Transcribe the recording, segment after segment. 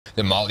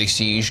The Mali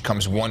siege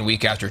comes 1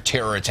 week after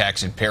terror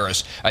attacks in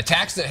Paris,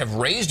 attacks that have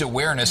raised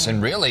awareness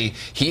and really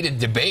heated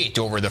debate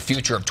over the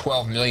future of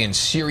 12 million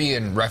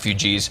Syrian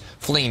refugees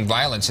fleeing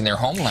violence in their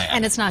homeland.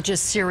 And it's not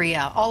just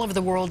Syria. All over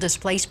the world,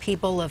 displaced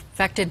people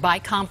affected by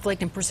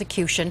conflict and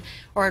persecution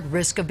are at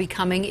risk of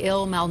becoming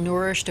ill,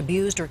 malnourished,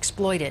 abused, or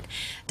exploited.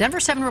 Denver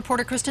 7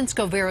 reporter Kristen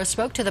Skovira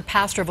spoke to the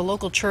pastor of a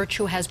local church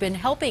who has been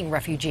helping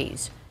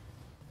refugees.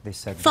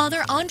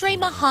 Father Andre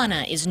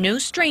Mahana is no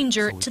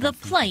stranger to the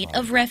plight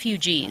of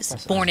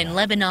refugees. Born in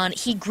Lebanon,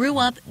 he grew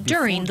up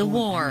during the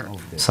war.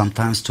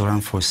 Sometimes to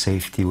run for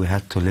safety, we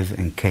had to live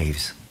in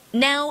caves.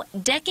 Now,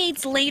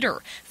 decades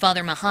later,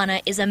 Father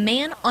Mahana is a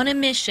man on a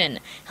mission,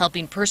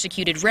 helping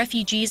persecuted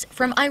refugees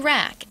from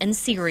Iraq and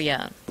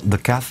Syria. The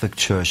Catholic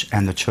Church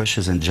and the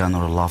churches in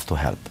general love to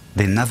help.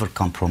 They never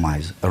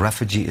compromise. A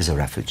refugee is a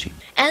refugee.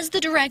 As the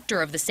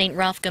director of the St.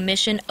 Rafka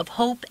Mission of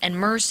Hope and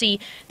Mercy,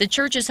 the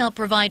church has helped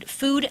provide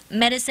food,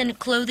 medicine,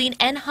 clothing,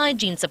 and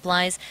hygiene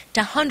supplies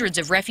to hundreds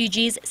of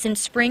refugees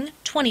since spring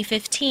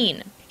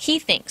 2015. He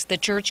thinks the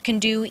church can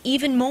do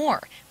even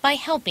more by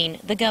helping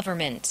the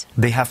government.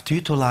 They have to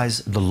utilize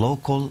the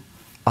local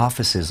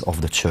offices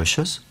of the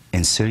churches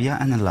in Syria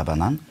and in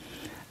Lebanon,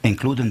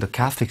 including the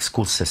Catholic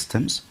school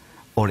systems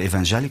or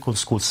evangelical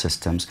school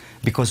systems,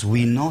 because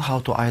we know how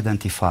to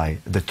identify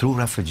the true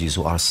refugees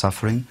who are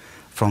suffering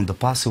from the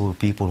possible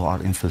people who are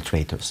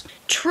infiltrators.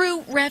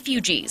 True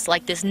refugees,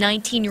 like this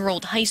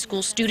 19-year-old high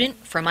school student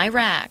from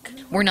Iraq.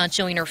 We're not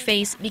showing her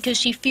face because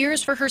she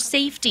fears for her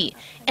safety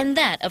and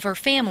that of her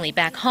family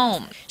back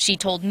home. She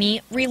told me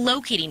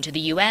relocating to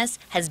the U.S.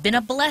 has been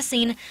a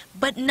blessing,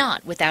 but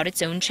not without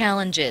its own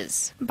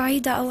challenges.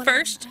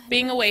 First,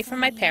 being away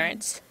from my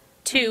parents.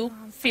 2,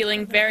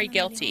 feeling very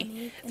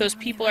guilty. Those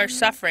people are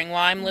suffering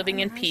while I'm living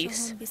in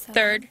peace.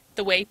 3rd,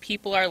 the way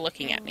people are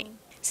looking at me.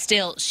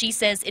 Still, she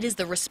says it is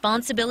the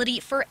responsibility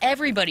for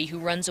everybody who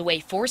runs away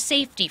for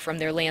safety from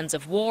their lands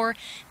of war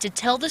to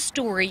tell the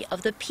story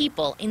of the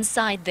people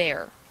inside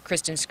there.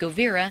 Kristen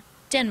Skovira,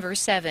 Denver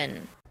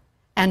 7.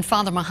 And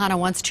Father Mahana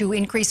wants to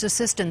increase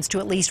assistance to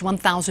at least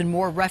 1,000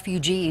 more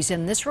refugees,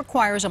 and this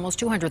requires almost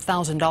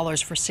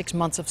 $200,000 for 6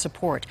 months of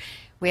support.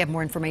 We have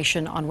more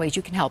information on ways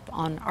you can help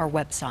on our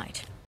website.